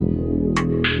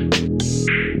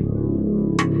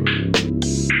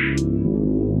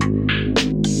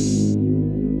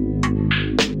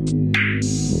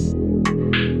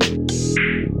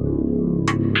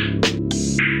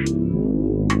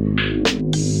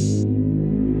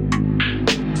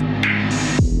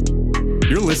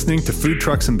listening to Food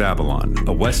Trucks in Babylon,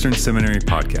 a Western Seminary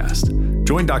podcast.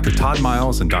 Join Dr. Todd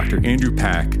Miles and Dr. Andrew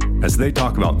Pack as they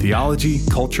talk about theology,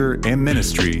 culture, and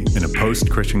ministry in a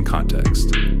post-Christian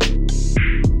context.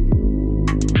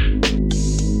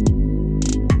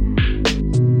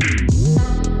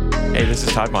 Hey, this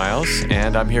is Todd Miles,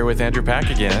 and I'm here with Andrew Pack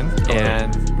again. Hello.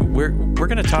 And we're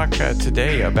going to talk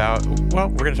today about, we're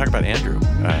going to talk about Andrew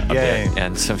a bit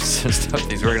and some stuff.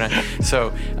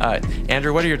 So,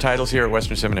 Andrew, what are your titles here at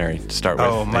Western Seminary to start with?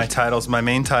 Oh, my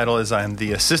main title is I'm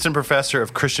the Assistant Professor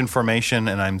of Christian Formation,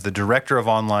 and I'm the Director of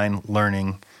Online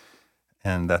Learning.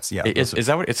 And that's, Is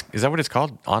that what it's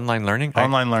called? Online learning?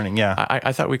 Online learning, yeah.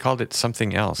 I thought we called it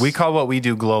something else. We call what we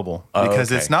do global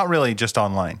because it's not really just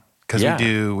online. Because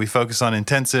we focus on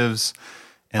intensives,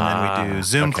 and then we do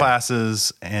Zoom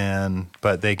classes,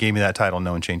 but they gave me that title.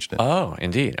 No one changed it. Oh,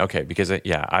 indeed. Okay, because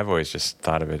I've always just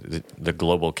thought of it the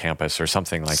global campus or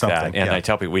something like that. And I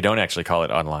tell people we don't actually call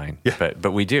it online,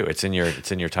 but we do. It's in your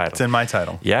title. It's in my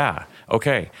title. Yeah.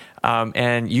 Okay.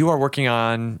 And you're working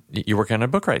on a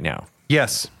book right now.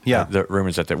 Yes. Yeah. The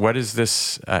rumors out there. What is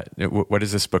this? What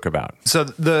is this book about? So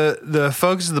the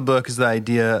focus of the book is the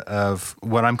idea of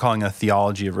what I'm calling a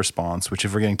theology of response, which,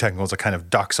 if we're getting technical, is a kind of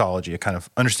doxology, a kind of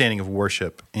understanding of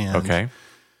worship, and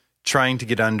trying to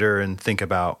get under and think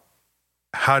about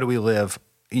how do we live.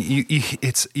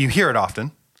 You hear it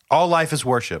often. All life is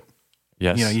worship.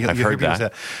 Yes, I've heard that. Say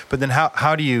that. But then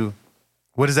how do you?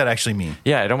 What does that actually mean?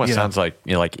 Yeah, it almost sounds like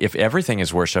if everything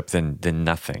is worship, then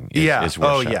nothing is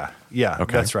worship. Oh, yeah.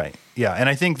 Okay. That's right. Yeah, and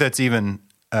I think that's even.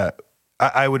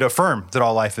 I would affirm that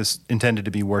all life is intended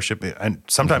to be worship, and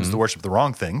sometimes the worship of the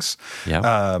wrong things,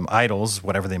 idols,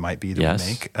 whatever they might be that we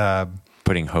make.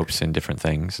 Putting hopes in different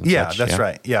things. And such. That's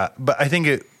right. Yeah, but I think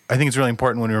it's really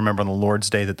important when we remember on the Lord's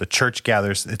Day that the church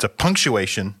gathers. It's a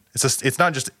punctuation. It's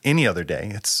not just any other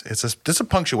day. It's a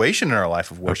punctuation in our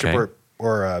life of worship,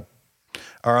 or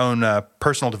our own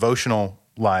personal devotional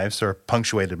lives are a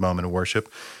punctuated moment of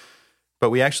worship. But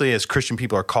we actually, as Christian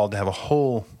people, are called to have a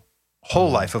whole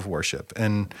life of worship.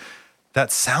 And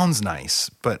that sounds nice,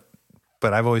 but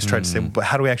I've always tried to say, but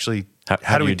how do we actually,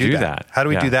 how do we do that? How do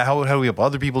we do that? How do we help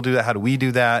other people do that? How do we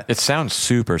do that? It sounds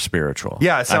super spiritual.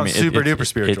 Yeah, it sounds super duper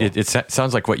spiritual. It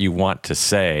sounds like what you want to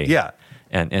say. Yeah.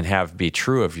 And have be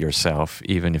true of yourself,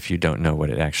 even if you don't know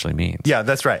what it actually means. Yeah,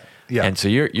 that's right. Yeah. And so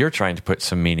you're trying to put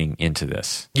some meaning into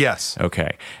this. Yes.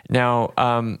 Okay. Now,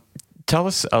 tell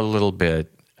us a little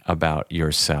bit about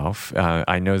yourself.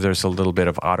 I know there's a little bit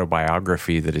of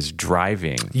autobiography that is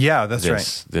driving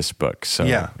this book.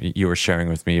 So you were sharing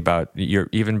with me about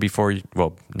even before,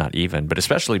 not even, but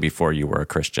especially before you were a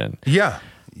Christian. Yeah.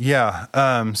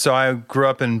 Yeah. So I grew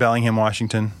up in Bellingham,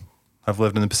 Washington. I've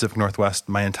lived in the Pacific Northwest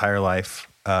my entire life.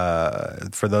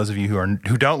 For those of you who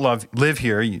don't live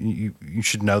here, you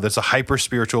should know that's a hyper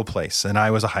spiritual place, and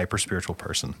I was a hyper spiritual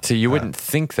person. So you wouldn't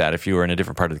think that if you were in a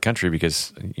different part of the country,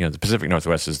 because the Pacific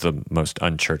Northwest is the most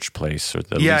unchurched place, or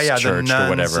the least churched, or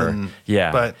whatever.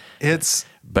 But it's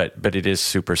but it is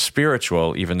super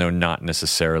spiritual, even though not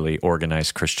necessarily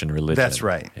organized Christian religion. That's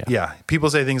right. Yeah. People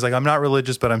say things like, "I'm not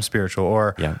religious, but I'm spiritual,"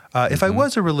 or "If I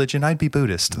was a religion, I'd be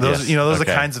Buddhist." Those are the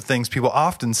kinds of things people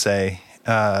often say.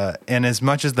 And as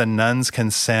much as the nuns can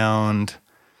sound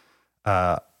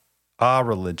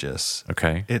religious,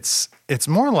 it's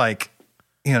more like,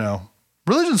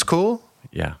 religion's cool.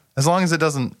 Yeah. As long as it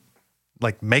doesn't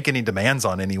make any demands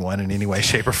on anyone in any way,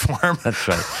 shape, or form. That's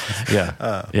right.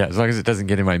 Yeah. As long as it doesn't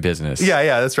get in my business.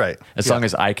 Yeah, that's right. As long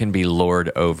as I can be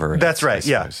lord over it. That's right.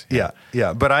 Yeah.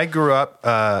 But I grew up,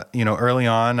 early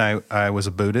on, I was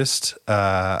a Buddhist.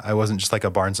 I wasn't just like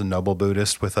a Barnes & Noble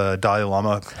Buddhist with a Dalai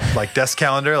Lama desk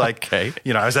calendar. I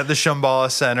was at the Shambhala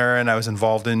Center, and I was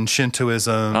involved in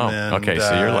Shintoism.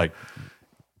 So you're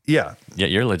Yeah,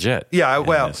 you're legit. Yeah,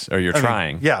 you're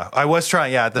trying. I was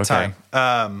trying, at the time.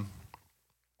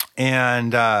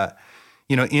 And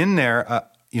in there, I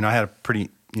had a pretty,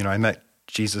 I met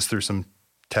Jesus through some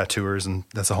tattooers, and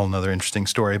that's a whole nother interesting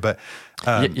story. But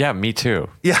me too.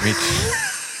 Yeah, me too.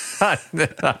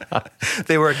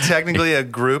 They were technically a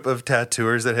group of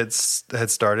tattooers that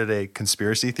had started a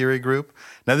conspiracy theory group.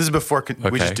 Now, this is before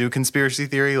we just do conspiracy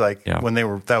theory, when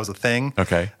that was a thing.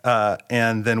 Okay.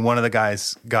 And then one of the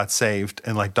guys got saved,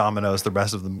 and dominoes, the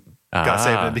rest of them got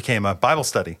saved, and it became a Bible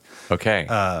study. Okay.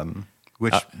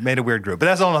 Which made a weird group, but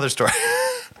that's a whole other story.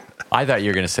 I thought you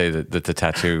were going to say that the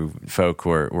tattoo folk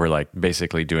were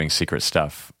basically doing secret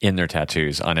stuff in their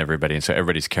tattoos on everybody, and so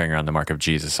everybody's carrying around the mark of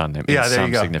Jesus on them in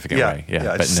some significant way.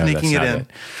 Yeah, but sneaking it in.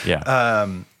 Yeah.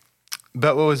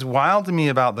 But what was wild to me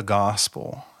about the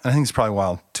gospel, and I think it's probably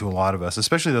wild to a lot of us,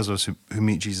 especially those of us who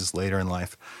meet Jesus later in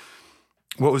life,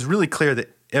 what was really clear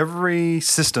that every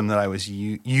system that I was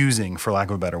using, for lack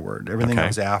of a better word, everything I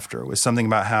was after was something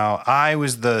about how I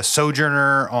was the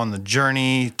sojourner on the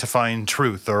journey to find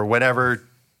truth, or whatever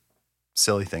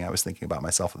silly thing I was thinking about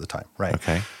myself at the time, right?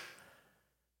 Okay.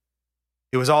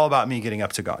 It was all about me getting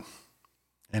up to God.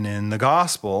 And in the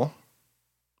gospel,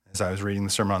 as I was reading the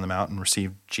Sermon on the Mount and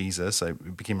received Jesus,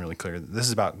 it became really clear that this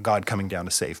is about God coming down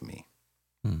to save me.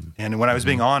 And when I was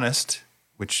being honest,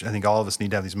 which I think all of us need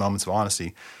to have these moments of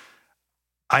honesty,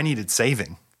 I needed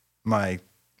saving. My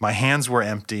hands were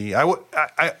empty.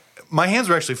 My hands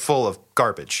were actually full of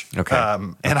garbage. Okay.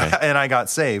 And I got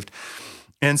saved.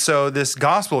 And so this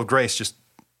gospel of grace,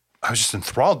 I was just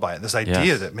enthralled by it. This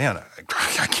idea that, man,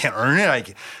 I can't earn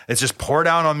it. It's just poured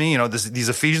out on me. These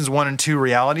Ephesians 1 and 2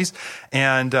 realities.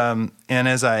 And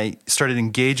as I started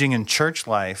engaging in church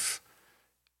life,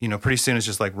 pretty soon it's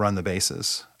just like run the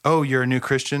bases. Oh, you're a new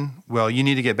Christian? Well, you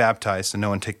need to get baptized. And no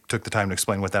one took the time to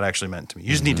explain what that actually meant to me.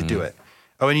 You just need to do it.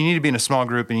 Oh, and you need to be in a small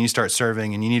group, and you need to start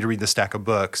serving, and you need to read the stack of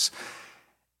books.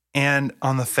 And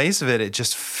on the face of it, it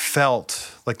just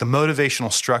felt like the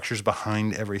motivational structures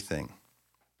behind everything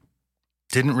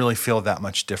didn't really feel that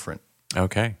much different.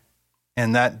 Okay.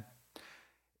 And that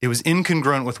it was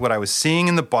incongruent with what I was seeing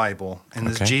in the Bible, and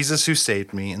this Jesus who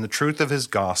saved me, and the truth of his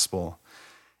gospel,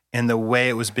 and the way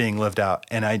it was being lived out.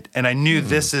 And I knew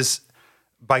this is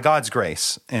by God's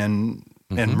grace and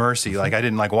mercy. Like, I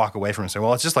didn't walk away from it and say,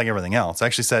 well, it's just like everything else. I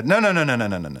actually said, no.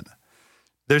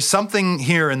 There's something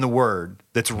here in the word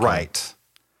that's right.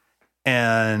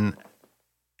 And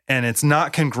it's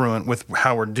not congruent with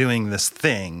how we're doing this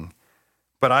thing.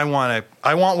 But I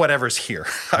want whatever's here.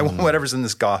 I want whatever's in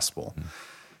this gospel.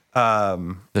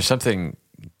 There's something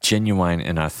genuine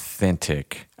and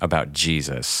authentic about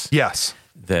Jesus. Yes.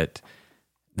 That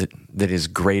is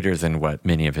greater than what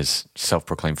many of his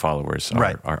self-proclaimed followers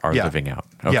are living out.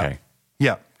 Okay.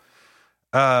 Yeah.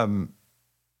 And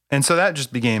so that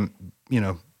just began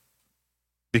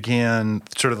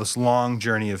sort of this long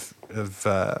journey of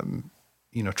trying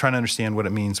to understand what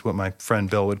it means, what my friend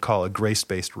Bill would call a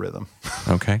grace-based rhythm.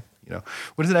 Okay.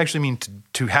 What does it actually mean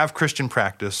to have Christian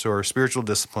practice or spiritual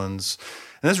disciplines?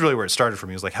 And that's really where it started for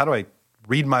me. It was like, how do I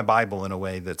read my Bible in a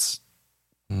way that's...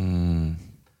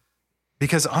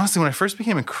 Because honestly, when I first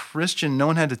became a Christian, no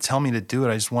one had to tell me to do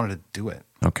it. I just wanted to do it.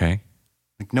 Okay.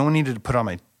 Like, no one needed to put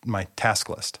on my task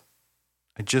list.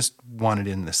 I just wanted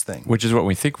in this thing. Which is what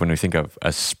we think when we think of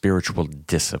a spiritual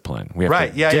discipline. We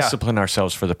have to discipline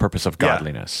ourselves for the purpose of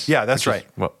godliness. Yeah, that's right.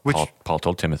 What Paul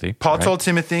told Timothy. Paul told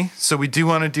Timothy. So we do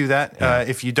want to do that. Yeah.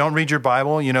 If you don't read your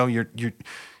Bible,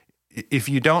 if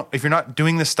you're not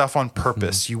doing this stuff on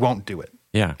purpose, you won't do it.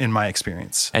 Yeah. In my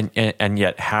experience. And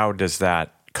yet, how does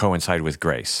that coincide with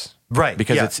grace? Right.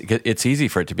 Because it's easy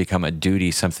for it to become a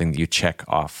duty, something that you check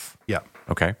off. Yeah.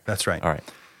 Okay. That's right. All right.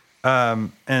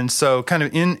 And so kind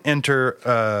of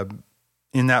enter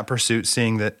in that pursuit,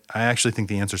 seeing that I actually think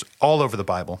the answer's all over the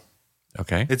Bible.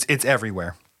 Okay. It's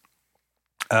everywhere.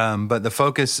 But the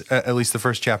focus, at least the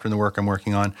first chapter in the work I'm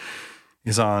working on,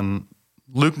 is on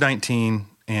Luke 19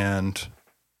 and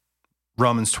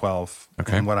Romans 12,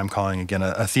 and what I'm calling, again,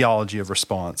 a theology of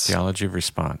response. Theology of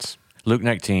response. Luke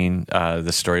 19,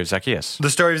 the story of Zacchaeus.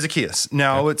 The story of Zacchaeus.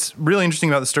 Now, what's really interesting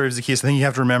about the story of Zacchaeus, I think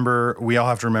we all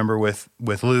have to remember with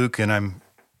Luke, and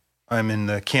I'm in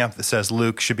the camp that says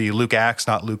Luke should be Luke Acts,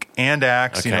 not Luke and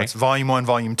Acts. Okay. It's volume 1,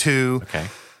 volume 2. Okay.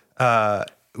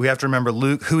 We have to remember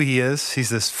Luke, who he is. He's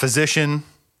this physician,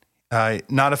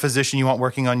 not a physician you want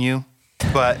working on you,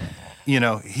 but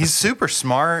he's super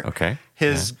smart. Okay.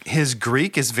 His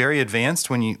Greek is very advanced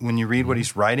when you read what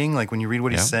he's writing, like when you read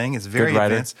what he's saying, it's very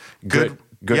advanced. Good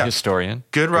historian.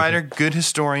 Good writer, good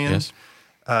historian, yes.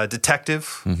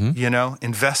 Detective,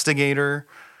 investigator.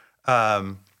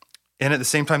 And at the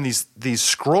same time, these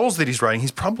scrolls that he's writing, he's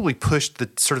probably pushed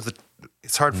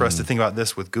it's hard for us to think about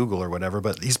this with Google or whatever,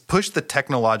 but he's pushed the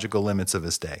technological limits of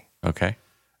his day. Okay.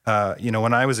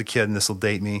 When I was a kid, and this will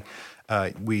date me,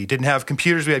 we didn't have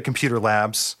computers, we had computer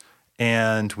labs.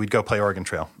 And we'd go play Oregon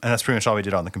Trail. And that's pretty much all we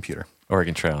did on the computer.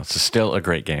 Oregon Trail. It's still a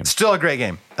great game. Still a great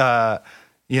game. And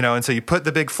so you put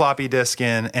the big floppy disk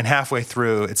in, and halfway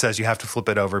through, it says you have to flip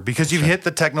it over. Because you've hit the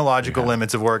technological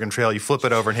limits of Oregon Trail, you flip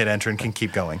it over and hit enter and can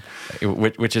keep going.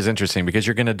 Which is interesting, because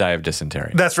you're going to die of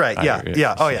dysentery. That's right.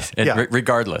 Yeah. Oh, yeah.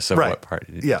 Regardless of what part.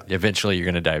 Yeah. Eventually, you're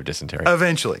going to die of dysentery.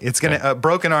 Eventually. It's going to, a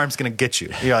broken arm's going to get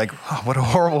you. You're like, oh, what a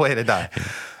horrible way to die.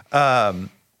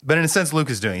 But in a sense,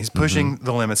 Luke is doing. He's pushing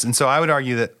the limits, and so I would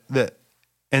argue that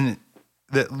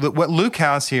what Luke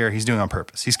has here, he's doing on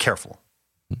purpose. He's careful.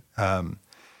 So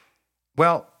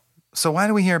why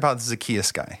do we hear about the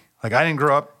Zacchaeus guy? Like, I didn't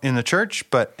grow up in the church,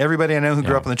 but everybody I know who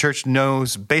grew up in the church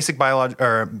knows basic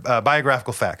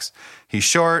biographical facts. He's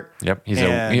short. Yep. He's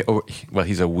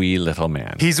a wee little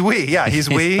man. He's wee. Yeah, he's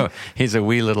wee. He's a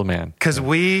wee little man. Because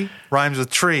wee rhymes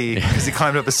with tree because he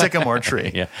climbed up a sycamore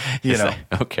tree. Yeah.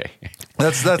 Okay.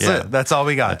 That's it. That's all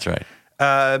we got. That's right.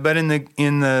 But in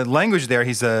the language there,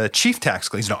 he's a chief tax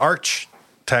collector. He's an arch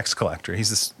tax collector. He's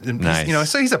this,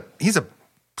 nice. So he's a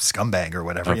scumbag or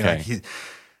whatever. Okay.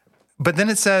 But then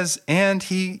it says, and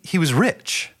he was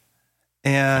rich,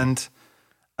 and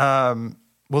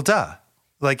duh,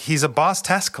 like he's a boss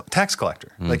tax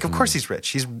collector. Mm-hmm. Like, of course he's rich.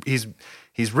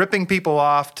 He's ripping people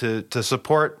off to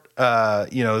support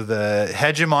the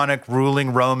hegemonic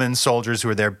ruling Roman soldiers who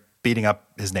are there beating up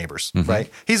his neighbors. Mm-hmm.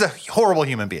 Right? He's a horrible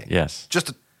human being. Yes,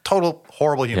 just a total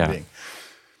horrible human being.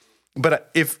 But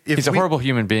if he's a horrible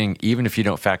human being, even if you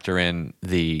don't factor in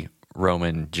the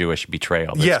Roman Jewish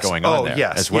betrayal that's going on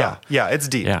there as well. Yeah, it's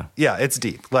deep. Yeah, it's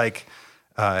deep. Like,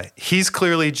 he's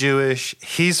clearly Jewish.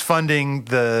 He's funding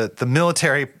the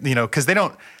military, because they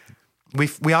don't,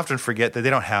 we often forget that they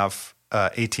don't have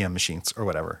ATM machines or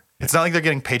whatever. It's not like they're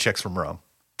getting paychecks from Rome.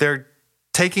 They're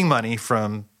taking money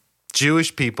from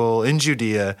Jewish people in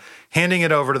Judea, handing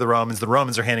it over to the Romans. The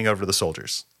Romans are handing it over to the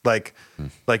soldiers. Like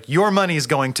your money is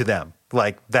going to them,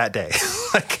 like that day.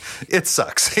 Like, it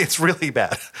sucks. It's really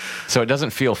bad. So it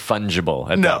doesn't feel fungible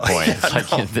at that point.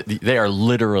 It's like they are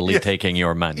literally taking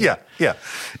your money. Yeah.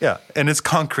 And it's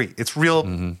concrete. It's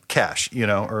real cash,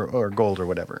 or gold or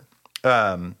whatever.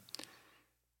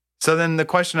 So then the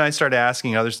question I started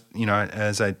asking others,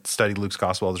 as I studied Luke's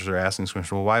gospel, others are asking this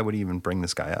question, well, why would he even bring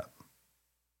this guy up?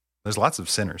 There's lots of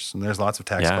sinners and there's lots of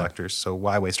tax collectors, so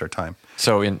why waste our time?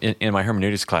 So in my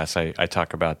hermeneutics class, I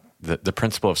talk about the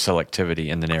principle of selectivity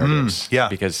in the narratives.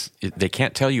 Because they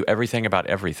can't tell you everything about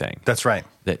everything. That's right.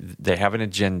 They have an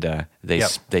agenda.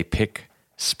 They pick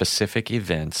specific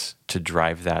events to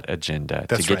drive that agenda,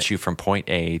 to get you from point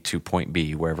A to point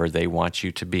B, wherever they want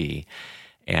you to be.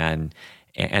 And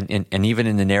even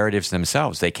in the narratives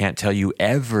themselves, they can't tell you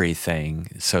everything,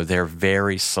 so they're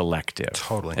very selective.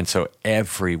 Totally. And so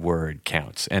every word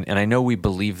counts. And I know we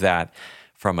believe that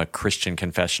from a Christian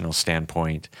confessional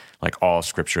standpoint, like all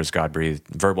Scripture is God-breathed,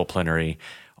 verbal plenary,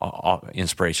 all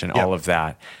inspiration, all of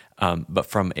that. But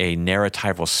from a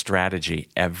narratival strategy,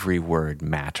 every word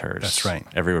matters. That's right.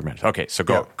 Every word matters. Okay, so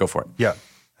go for it. Yeah.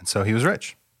 And so he was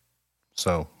rich.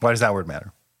 So why does that word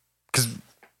matter? Because,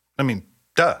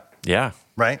 duh. Yeah.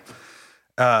 Right?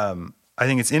 I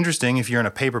think it's interesting if you're in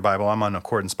a paper Bible. I'm on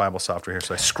Accordance Bible software here,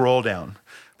 so I scroll down.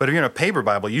 But if you're in a paper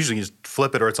Bible, usually you just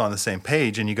flip it or it's on the same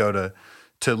page, and you go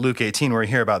to Luke 18 where you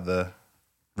hear about the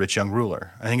rich young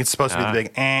ruler. I think it's supposed to be the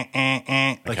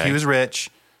big like he was rich.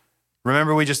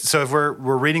 Remember, so if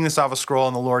we're reading this off a scroll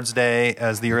on the Lord's Day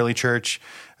as the early church,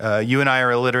 you and I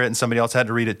are illiterate and somebody else had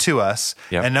to read it to us,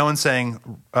 and no one's saying,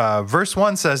 verse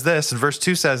 1 says this and verse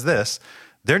 2 says this.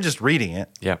 They're just reading it.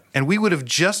 Yeah. And we would have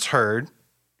just heard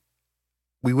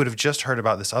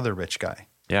about this other rich guy.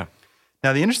 Yeah.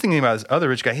 Now, the interesting thing about this other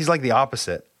rich guy, he's like the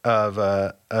opposite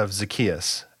of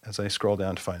Zacchaeus, as I scroll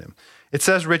down to find him. It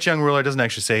says rich young ruler. It doesn't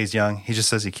actually say he's young. He just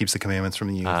says he keeps the commandments from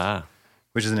the youth,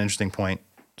 which is an interesting point,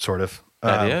 sort of.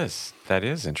 That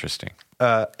is interesting.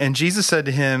 And Jesus said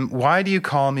to him, why do you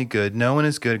call me good? No one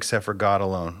is good except for God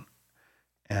alone.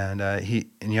 And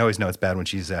you always know it's bad when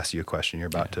Jesus asks you a question you're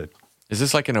about to... Is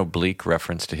this like an oblique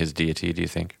reference to his deity, do you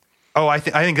think? Oh, I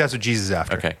think that's what Jesus is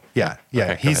after. Okay. Yeah.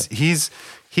 Okay,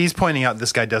 He's pointing out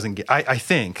this guy doesn't get... I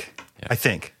think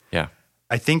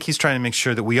he's trying to make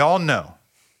sure that we all know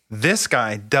this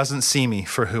guy doesn't see me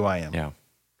for who I am. Yeah.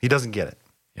 He doesn't get it.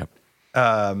 Yep.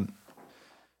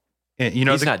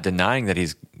 He's not denying that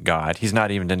he's God. He's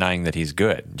not even denying that he's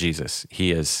good, Jesus.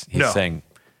 He's saying,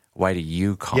 why do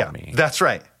you call me? That's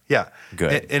right. Yeah.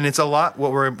 Good. And it's a lot,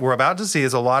 what we're about to see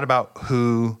is a lot about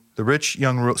who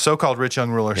the so-called rich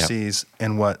young ruler sees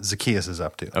and what Zacchaeus is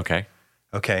up to. Okay.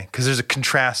 Because there's a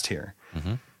contrast here.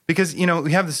 Mm-hmm. Because,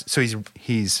 we have this, so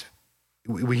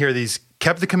we hear these,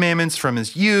 kept the commandments from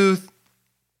his youth.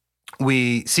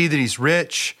 We see that he's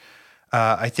rich.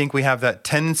 I think we have that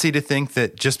tendency to think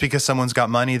that just because someone's got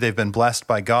money, they've been blessed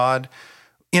by God.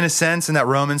 In a sense, in that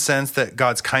Roman sense, that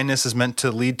God's kindness is meant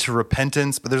to lead to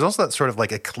repentance. But there's also that sort of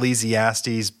like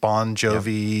Ecclesiastes, Bon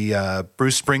Jovi,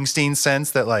 Bruce Springsteen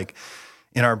sense that like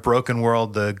in our broken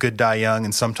world, the good die young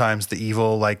and sometimes the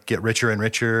evil like get richer and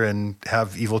richer and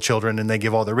have evil children and they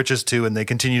give all their riches to and they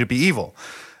continue to be evil.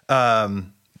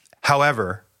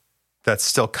 However, that's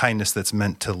still kindness that's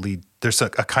meant to lead. There's a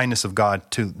kindness of God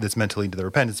that's meant to lead to the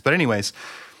repentance. But anyways,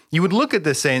 you would look at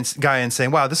this guy and say,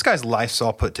 wow, this guy's life's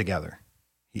all put together.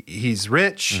 He's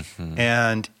rich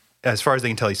and as far as they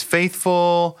can tell, he's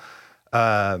faithful.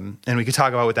 And we could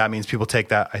talk about what that means. People take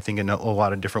that, I think, in a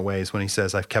lot of different ways. When he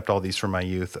says, I've kept all these from my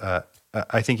youth,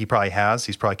 I think he probably has.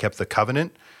 He's probably kept the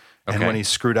covenant. Okay. And when he's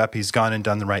screwed up, he's gone and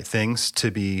done the right things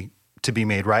to be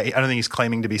made right. I don't think he's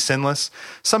claiming to be sinless.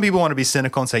 Some people want to be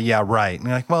cynical and say, yeah, right. And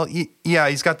you're like, well, yeah,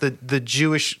 he's got the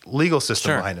Jewish legal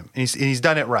system behind him. And he's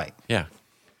done it right. Yeah.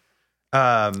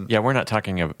 We're not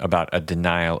talking about a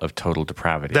denial of total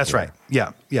depravity. That's right.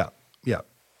 Yeah.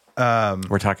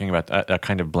 We're talking about a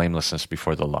kind of blamelessness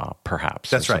before the law, perhaps.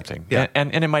 That's right. Something. Yeah.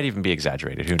 And it might even be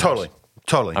exaggerated. Who knows?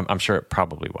 Totally. I'm sure it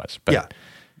probably was. But, yeah.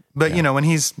 But, when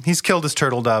he's killed his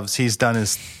turtle doves, he's done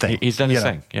his thing. He's done his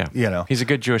thing, yeah. He's a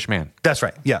good Jewish man. That's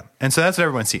right, yeah. And so that's what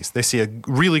everyone sees. They see a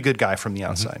really good guy from the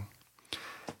outside.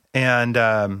 Mm-hmm.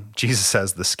 And Jesus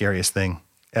says the scariest thing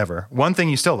ever. One thing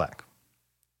you still lack.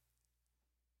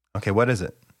 Okay, what is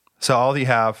it? Sell all that you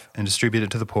have and distribute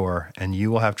it to the poor, and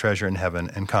you will have treasure in heaven,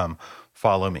 and come,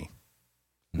 follow me.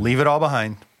 Mm. Leave it all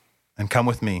behind, and come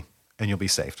with me, and you'll be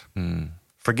saved. Mm.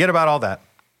 Forget about all that,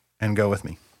 and go with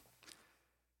me.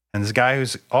 And this guy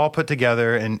who's all put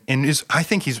together, and I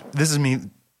think this is me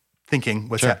thinking,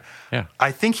 what's that? Yeah.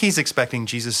 I think he's expecting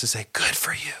Jesus to say, good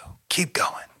for you, keep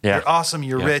going. Yeah. You're awesome,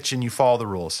 you're rich, and you follow the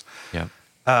rules. Yeah.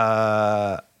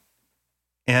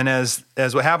 And as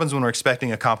what happens when we're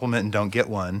expecting a compliment and don't get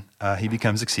one, he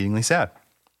becomes exceedingly sad.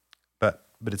 But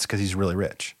it's because he's really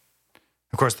rich.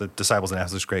 Of course, the disciples then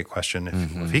ask this great question,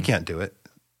 if he can't do it,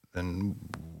 then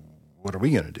what are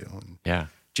we going to do? Yeah.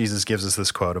 Jesus gives us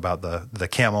this quote about the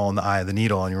camel and the eye of the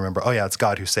needle, and you remember, it's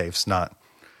God who saves, not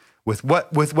with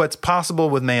what's possible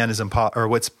with man is or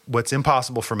what's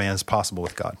impossible for man is possible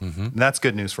with God. Mm-hmm. And that's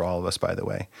good news for all of us, by the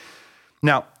way.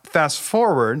 Now, fast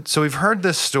forward. So we've heard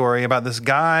this story about this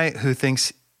guy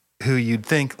who you'd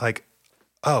think like,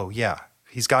 oh yeah,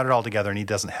 he's got it all together and he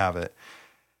doesn't have it.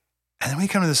 And then we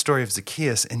come to the story of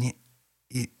Zacchaeus, and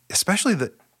especially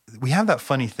we have that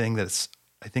funny thing that it's,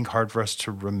 I think, hard for us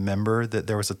to remember that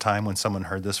there was a time when someone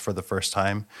heard this for the first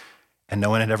time and no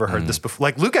one had ever heard this before.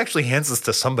 Like Luke actually hands this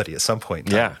to somebody at some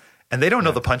point. Yeah. And they don't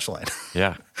know the punchline.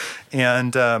 Yeah.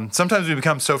 And sometimes we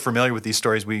become so familiar with these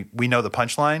stories, we know the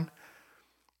punchline.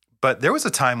 But there was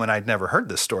a time when I'd never heard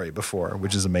this story before,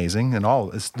 which is amazing. And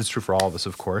it's true for all of us,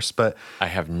 of course. But I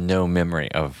have no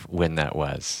memory of when that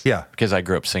was. Yeah. Because I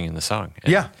grew up singing the song.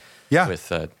 Yeah.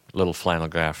 With a little flannel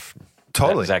graph.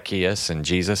 Totally. Zacchaeus and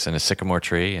Jesus and a sycamore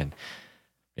tree. And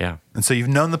And so you've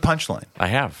known the punchline. I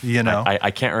have.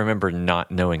 I can't remember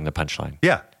not knowing the punchline.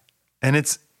 Yeah. And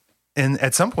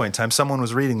at some point in time, someone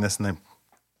was reading this and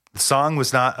the song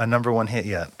was not a number one hit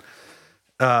yet.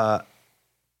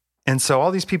 And so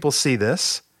all these people see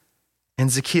this, and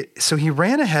Zacchaeus, so he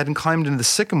ran ahead and climbed into the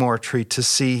sycamore tree to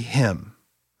see him.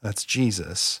 That's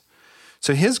Jesus.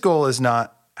 So his goal is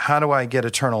not, how do I get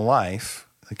eternal life?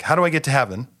 Like, how do I get to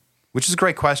heaven? Which is a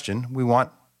great question. We want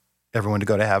everyone to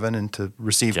go to heaven and to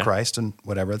receive Christ and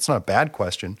whatever. It's not a bad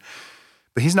question.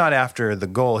 But he's not after the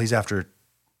goal. He's after,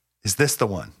 is this the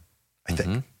one? I think.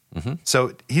 Mm-hmm. Mm-hmm.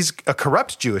 So he's a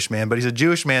corrupt Jewish man, but he's a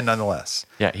Jewish man nonetheless.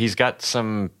 Yeah, he's got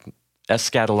some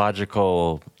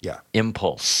eschatological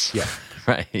impulse. Yeah.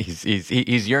 Right.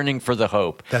 He's yearning for the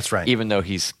hope. That's right. Even though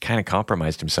he's kind of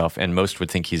compromised himself, and most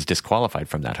would think he's disqualified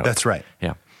from that hope. That's right.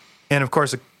 Yeah. And of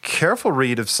course, a careful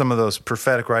read of some of those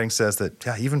prophetic writings says that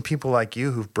even people like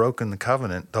you who've broken the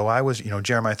covenant, though I was,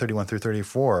 Jeremiah 31 through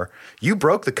 34, you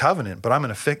broke the covenant, but I'm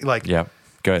going to fix, yeah,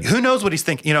 good. Who knows what he's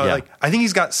thinking? I think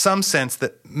he's got some sense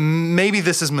that maybe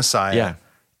this is Messiah. Yeah.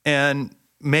 And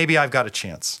maybe I've got a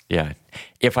chance. Yeah.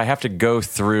 If I have to go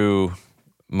through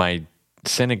my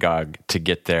synagogue to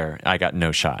get there, I got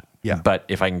no shot. Yeah. But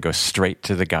if I can go straight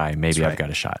to the guy, maybe I've got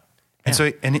a shot. And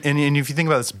so, and if you think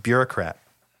about this bureaucrat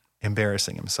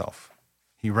embarrassing himself,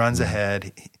 he runs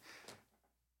ahead.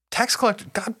 Tax collector,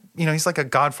 God, he's like a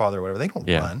godfather or whatever. They don't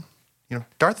run.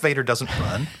 Darth Vader doesn't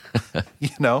run.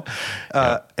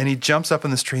 And he jumps up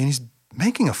in this tree and he's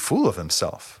making a fool of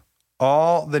himself,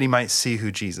 all that he might see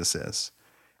who Jesus is.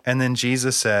 And then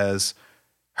Jesus says,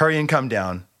 hurry and come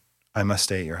down. I must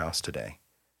stay at your house today.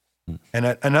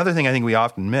 And another thing I think we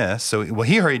often miss,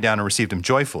 he hurried down and received him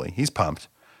joyfully. He's pumped.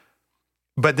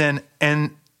 But then,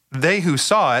 and they who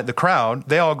saw it, the crowd,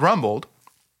 they all grumbled.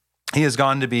 He has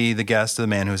gone to be the guest of the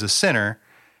man who is a sinner.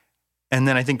 And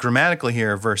then I think grammatically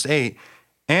here, verse 8,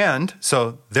 and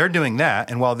so they're doing that.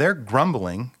 And while they're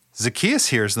grumbling, Zacchaeus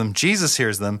hears them, Jesus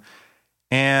hears them.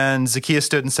 And Zacchaeus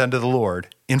stood and said to the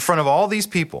Lord, in front of all these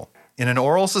people, in an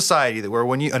oral society where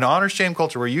an honor shame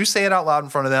culture where you say it out loud in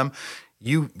front of them,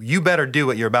 you better do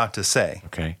what you're about to say.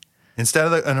 Okay. Instead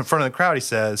of in front of the crowd, he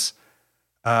says,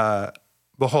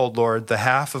 behold, Lord, the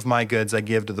half of my goods I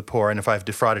give to the poor, and if I've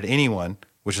defrauded anyone,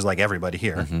 which is like everybody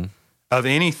here, of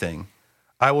anything,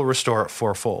 I will restore it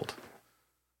fourfold.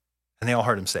 And they all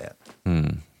heard him say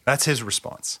it. That's his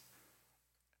response.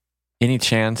 Any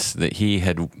chance that he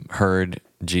had heard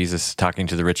Jesus talking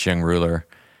to the rich young ruler,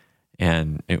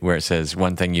 and where it says,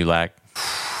 one thing you lack?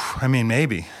 I mean,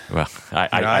 maybe. Well,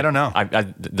 I don't know.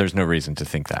 There's no reason to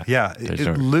think that. Yeah,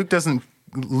 Luke doesn't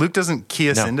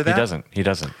key us into that. He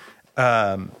doesn't.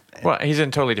 Well, he's in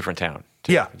a totally different town.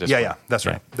 Yeah. That's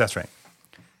right.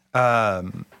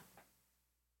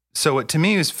 So what to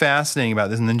me is fascinating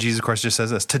about this, and then Jesus, of course, just says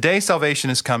this: today salvation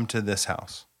has come to this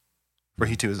house, for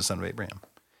he too is the son of Abraham.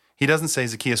 He doesn't say,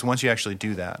 Zacchaeus, once you actually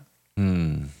do that,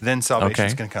 then salvation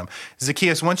is going to come.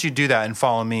 Zacchaeus, once you do that and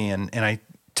follow me, and I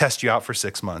test you out for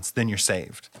 6 months, then you're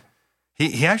saved.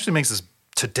 He actually makes this,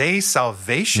 today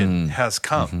salvation has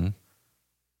come.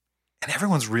 And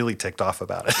everyone's really ticked off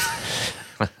about it.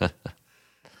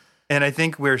 And I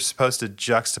think we're supposed to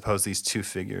juxtapose these two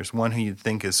figures, one who you'd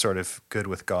think is sort of good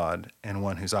with God and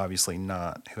one who's obviously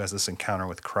not, who has this encounter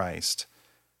with Christ.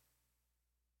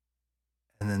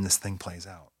 And then this thing plays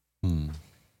out. And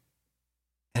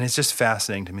it's just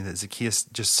fascinating to me that Zacchaeus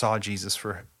just saw Jesus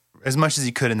for as much as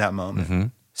he could in that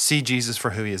moment. See Jesus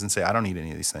for who he is and say, I don't need any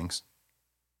of these things.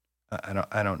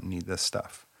 I don't need this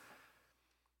stuff.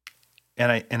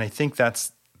 And I think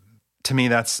that's, to me,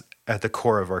 that's at the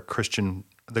core of our Christian,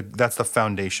 that's the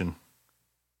foundation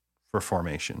for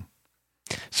formation.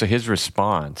 So his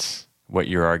response, what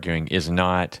you're arguing, is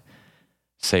not,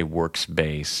 say,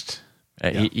 works-based.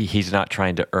 He's not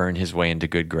trying to earn his way into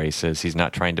good graces. He's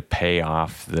not trying to pay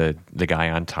off the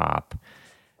guy on top.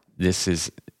 This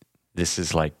is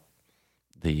like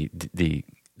the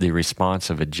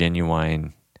response of a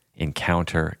genuine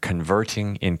encounter,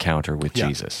 converting encounter with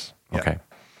Jesus. Okay.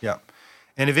 Yeah.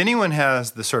 And if anyone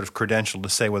has the sort of credential to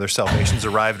say whether salvation's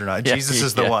arrived or not, Jesus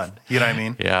is the one. You know what I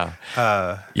mean? Yeah.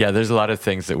 There's a lot of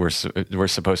things that we're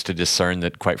supposed to discern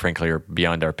that, quite frankly, are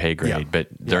beyond our pay grade, but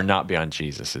they're not beyond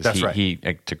Jesus's. That's right. He,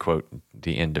 to quote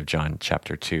the end of John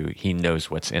chapter 2, he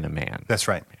knows what's in a man. That's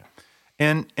right.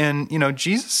 Yeah. And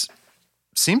Jesus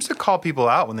seems to call people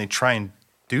out when they try and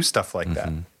do stuff like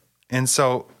that. And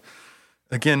so,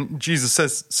 again, Jesus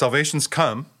says salvation's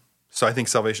come. So I think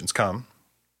salvation's come.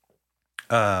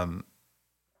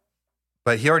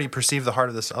 But he already perceived the heart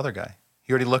of this other guy.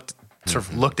 He already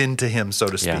looked into him, so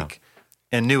to speak,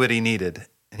 and knew what he needed.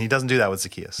 And he doesn't do that with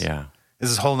Zacchaeus. Yeah. This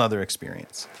is a whole nother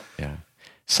experience. Yeah.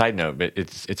 Side note, but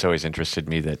it's always interested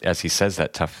me that as he says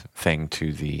that tough thing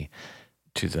to the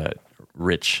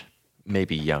rich,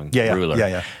 maybe young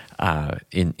ruler,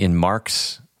 in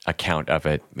Mark's account of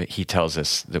it, he tells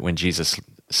us that when Jesus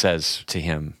says to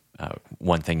him,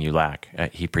 one thing you lack,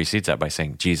 he precedes that by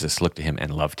saying Jesus looked at him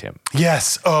and loved him.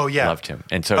 Yes. Oh, yeah. Loved him.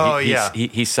 And so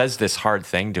he says this hard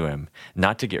thing to him,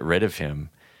 not to get rid of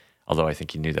him, although I think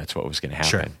he knew that's what was going to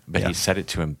happen. Sure. But he said it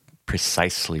to him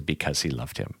precisely because he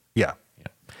loved him. Yeah.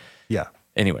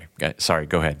 Anyway, sorry,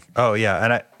 go ahead. Oh, yeah.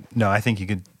 And I think you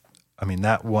could,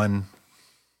 that one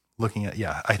looking at,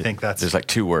 I think that's... There's like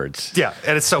 2 words. Yeah,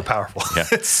 and it's so powerful.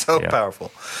 It's so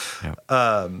powerful.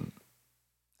 Yeah.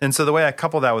 And so the way I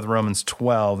couple that with Romans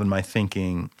 12 in my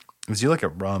thinking is you look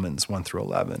at Romans 1 through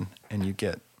 11 and you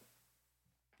get,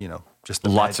 just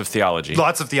lots of theology.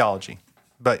 Lots of theology.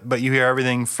 But you hear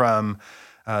everything from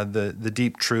the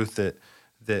deep truth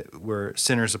that we're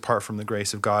sinners apart from the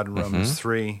grace of God in Romans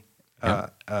 3,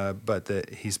 but that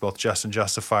he's both just and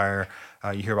justifier.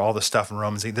 You hear all the stuff in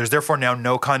Romans 8. There's therefore now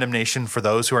no condemnation for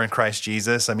those who are in Christ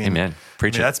Jesus. Amen.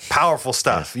 Preach it. That's powerful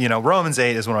stuff. Yes. Romans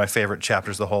 8 is one of my favorite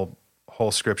chapters, the whole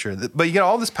scripture. But you get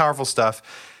all this powerful stuff,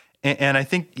 and I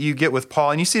think you get with Paul,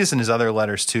 and you see this in his other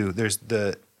letters too. There's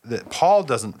that Paul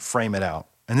doesn't frame it out,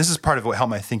 and this is part of what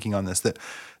helped my thinking on this. That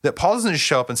Paul doesn't just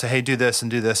show up and say, "Hey, do this and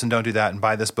don't do that, and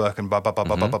buy this book and blah blah blah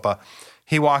blah blah blah."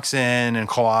 He walks in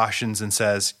Colossians and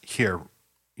says, "Here,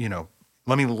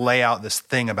 let me lay out this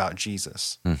thing about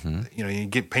Jesus."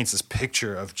 He paints this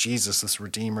picture of Jesus, this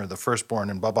Redeemer, the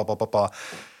firstborn, and blah blah blah blah blah.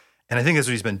 And I think that's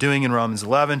what he's been doing in Romans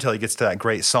 11 until he gets to that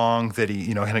great song that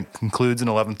he, kind of concludes in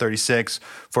 11:36.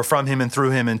 For from him and through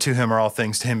him and to him are all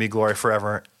things. To him be glory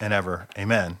forever and ever.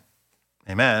 Amen.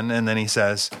 Amen. And then he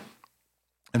says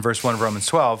in verse 1 of Romans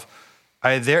 12,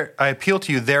 I appeal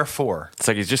to you, therefore. It's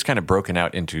like he's just kind of broken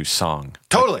out into song.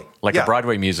 Totally. Like a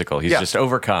Broadway musical. He's just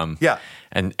overcome. Yeah.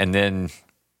 And then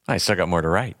I still got more to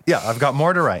write. Yeah, I've got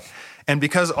more to write. And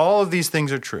because all of these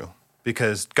things are true,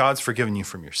 because God's forgiven you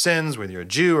from your sins, whether you're a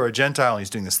Jew or a Gentile, and he's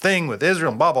doing this thing with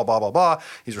Israel, and blah, blah, blah, blah, blah.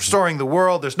 He's restoring the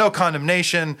world. There's no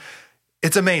condemnation.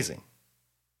 It's amazing.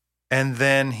 And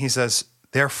then he says,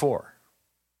 therefore.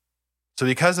 So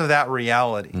because of that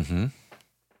reality,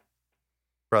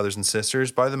 brothers and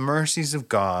sisters, by the mercies of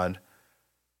God,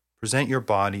 present your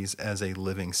bodies as a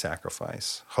living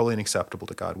sacrifice, holy and acceptable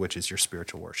to God, which is your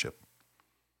spiritual worship.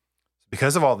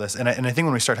 Because of all this, and I think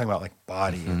when we start talking about like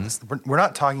body, and this, we're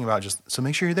not talking about just, so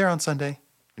make sure you're there on Sunday.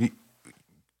 You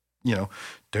know,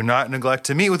 do not neglect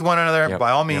to meet with one another. By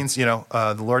all means, you know,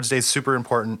 the Lord's Day is super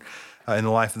important in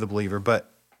the life of the believer, but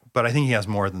I think he has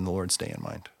more than the Lord's Day in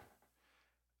mind.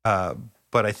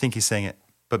 But I think he's saying it,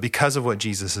 but because of what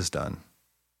Jesus has done,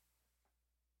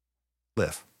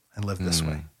 live this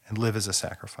way and live as a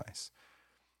sacrifice.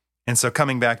 And so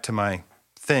coming back to my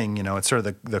thing, you know, it's sort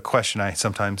of the question I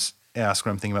sometimes ask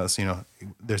when I'm thinking about this, you know,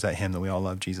 there's that hymn that we all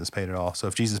love, Jesus paid it all. So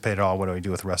if Jesus paid it all, what do I do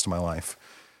with the rest of my life?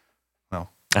 Well,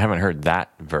 I haven't heard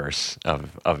that verse of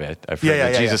it. I've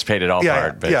heard the Jesus paid it all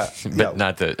part, but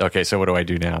not the, okay, so what do I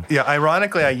do now? Yeah,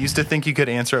 ironically, I used to think you could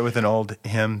answer it with an old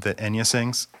hymn that Enya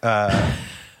sings.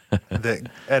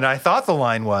 And I thought the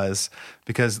line was,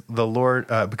 because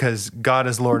God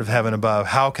is Lord of heaven above,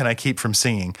 how can I keep from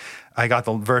singing? I got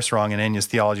the verse wrong, and Enya's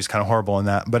theology is kind of horrible in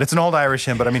that. But it's an old Irish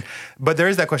hymn. But there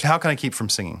is that question, how can I keep from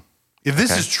singing? If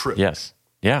this is true. Yes.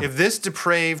 Yeah. If this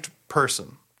depraved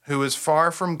person who is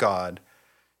far from God,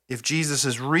 if Jesus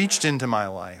has reached into my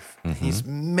life, and he's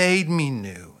made me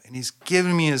new, and he's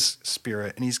given me his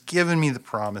spirit, and he's given me the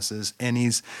promises, and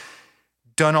he's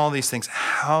done all these things,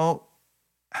 how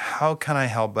can I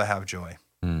help but have joy?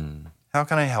 How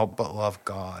can I help but love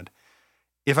God?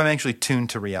 If I'm actually tuned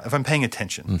to reality, if I'm paying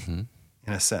attention,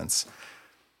 in a sense.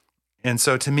 And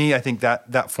so to me, I think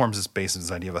that forms this basis,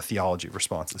 this idea of a theology of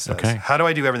response that says, how do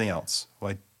I do everything else?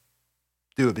 Well, I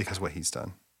do it because of what he's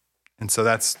done. And so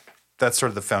that's sort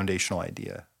of the foundational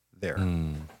idea there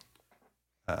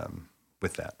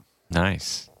with that.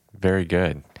 Nice. Very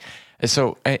good.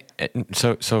 So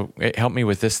help me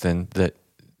with this then, that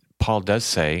Paul does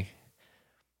say,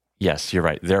 yes, you're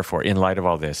right. Therefore, in light of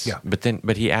all this,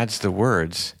 but he adds the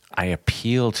words, I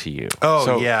appeal to you. Oh,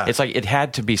 so yeah. It's like it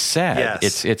had to be said.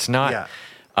 Yes. It's not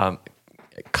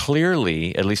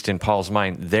clearly, at least in Paul's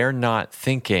mind, they're not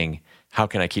thinking, how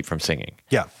can I keep from singing?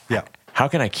 Yeah. How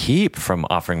can I keep from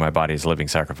offering my body as a living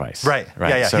sacrifice? Right.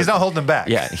 Yeah. So, he's not holding them back.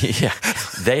 Yeah.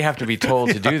 They have to be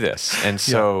told to do this. And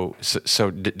so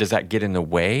does that get in the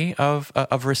way of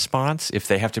response if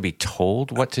they have to be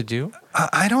told what to do?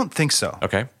 I don't think so.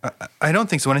 Okay. I don't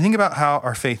think so. When I think about how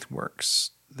our faith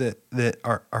works, that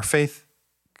our faith,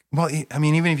 well, I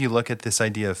mean, even if you look at this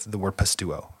idea of the word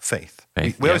pistuo, faith.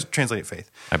 We always translate it faith.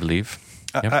 I believe.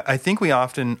 Yep. I think we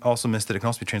often also miss that it can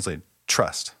also be translated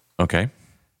trust. Okay.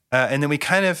 And then we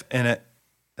kind of,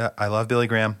 I love Billy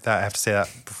Graham. I have to say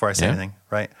that before I say anything,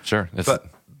 right? Sure. But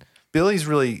Billy's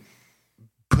really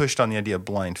pushed on the idea of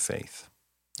blind faith.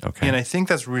 Okay. And I think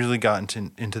that's really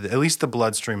gotten into at least the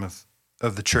bloodstream of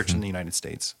the church in the United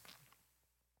States.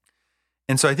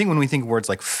 And so I think when we think words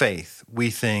like faith, we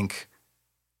think,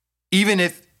 even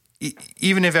if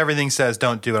everything says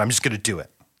don't do it, I'm just going to do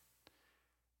it.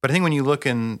 But I think when you look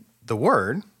in the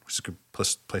Word, which is a good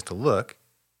place to look,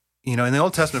 you know, in the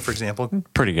Old Testament, for example.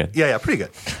 Pretty good. Yeah, pretty good.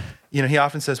 You know, he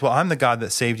often says, well, I'm the God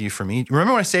that saved you from Egypt.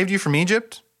 Remember when I saved you from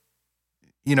Egypt?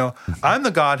 You know, I'm the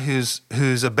God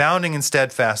who's abounding in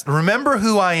steadfast. Remember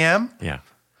who I am? Yeah.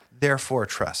 Therefore,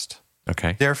 trust.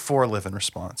 Okay. Therefore, live in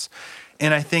response.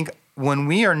 And I think when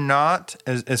we are not,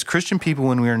 as Christian people,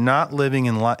 when we are not living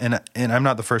in light, and I'm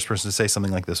not the first person to say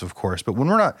something like this, of course, but when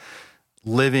we're not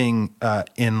living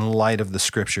in light of the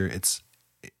Scripture,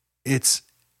 it's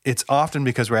often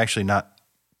because we're actually not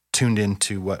tuned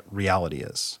into what reality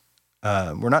is.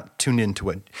 We're not tuned into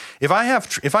what, if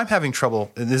I'm having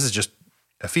trouble, and this is just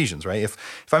Ephesians, right?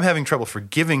 If I'm having trouble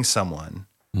forgiving someone,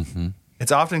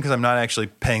 it's often because I'm not actually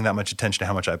paying that much attention to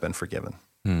how much I've been forgiven.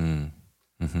 And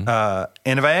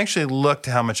if I actually look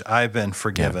to how much I've been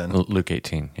forgiven, Luke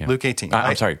 18. Yeah. Luke 18.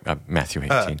 I'm sorry, Matthew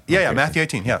 18. Matthew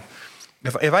 18. Yeah.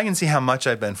 If I can see how much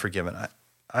I've been forgiven,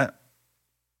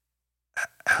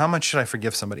 how much should I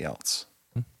forgive somebody else?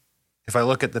 If I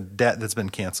look at the debt that's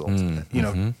been canceled, you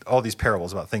know, all these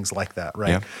parables about things like that,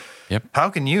 right? Yep.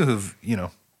 How can you who've, you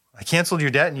know, I canceled your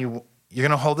debt and you're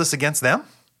going to hold this against them?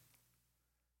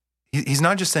 He's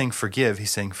not just saying forgive.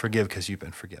 He's saying forgive because you've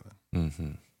been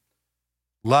forgiven.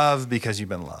 Love because you've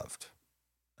been loved.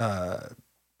 In a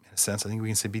sense, I think we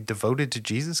can say be devoted to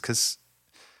Jesus, because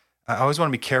I always want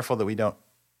to be careful that we don't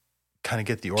kind of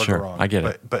get the order wrong. I get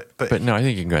it. But no, I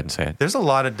think you can go ahead and say it. There's a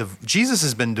lot of Jesus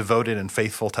has been devoted and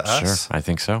faithful to us. Sure, I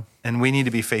think so. And we need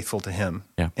to be faithful to him.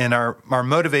 Yeah. And our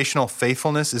motivational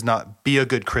faithfulness is not be a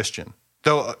good Christian,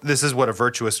 though this is what a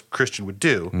virtuous Christian would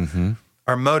do.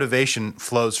 our motivation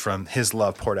flows from his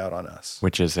love poured out on us,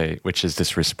 which is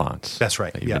this response. That's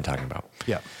right. That you've been talking about.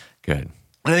 Yeah. Good.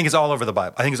 And I think it's all over the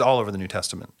Bible. I think it's all over the New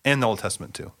Testament and the Old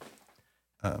Testament too.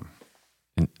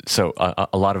 So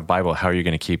a lot of Bible. How are you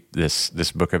going to keep this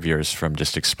book of yours from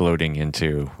just exploding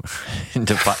into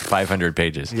 500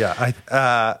 pages? Yeah,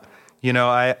 I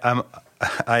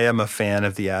am a fan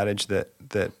of the adage that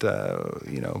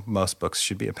most books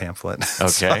should be a pamphlet. Okay,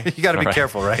 so you got to be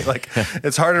careful, right? Like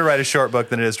it's harder to write a short book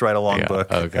than it is to write a long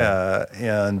book. Okay,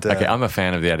 okay. I'm a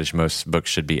fan of the adage most books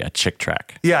should be a chick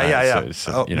track. Yeah.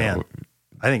 So, man.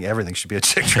 I think everything should be a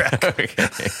chick track. Okay.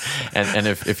 And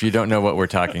if you don't know what we're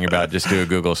talking about, just do a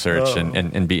Google search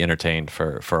and be entertained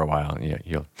for a while.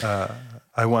 You'll.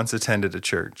 I once attended a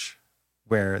church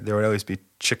where there would always be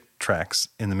chick tracks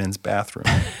in the men's bathroom.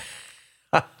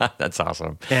 That's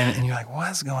awesome. And you're like,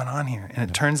 what's going on here? And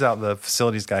it turns out the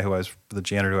facilities guy the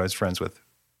janitor who I was friends with,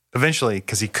 eventually,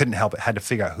 because he couldn't help it, had to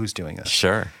figure out who's doing this.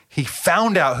 Sure. He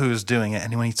found out who was doing it.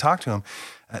 And when he talked to him,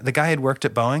 the guy had worked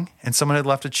at Boeing and someone had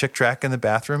left a chick track in the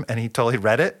bathroom and he totally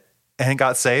read it and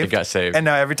got saved. It got saved. And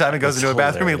now every time he goes into a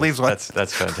bathroom, he leaves one.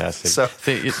 That's fantastic. So,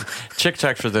 chick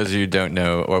tracks, for those of you who don't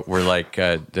know, were like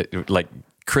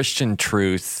Christian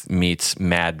Truth meets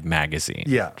Mad Magazine.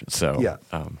 Yeah. So,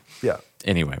 yeah.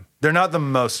 Anyway. They're not the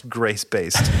most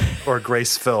grace-based or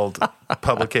grace-filled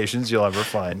publications you'll ever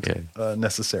find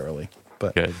necessarily.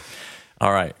 But Good.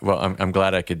 All right. Well, I'm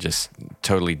glad I could just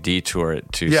totally detour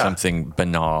it to something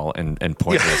banal and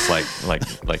pointless like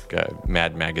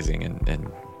Mad Magazine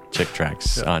and chick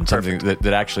tracks on something that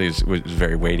actually was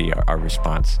very weighty. Our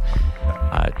response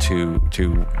to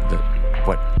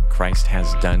what Christ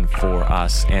has done for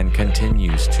us and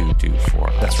continues to do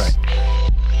for us. That's right.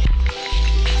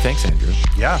 Thanks, Andrew.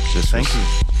 Yeah. Thank you.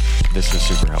 This was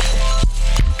super helpful.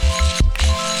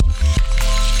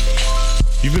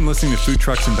 You've been listening to Food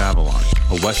Trucks in Babylon,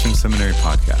 a Western Seminary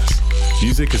podcast.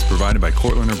 Music is provided by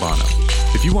Cortland Urbano.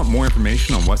 If you want more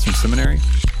information on Western Seminary,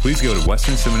 please go to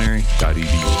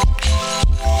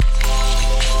westernseminary.edu.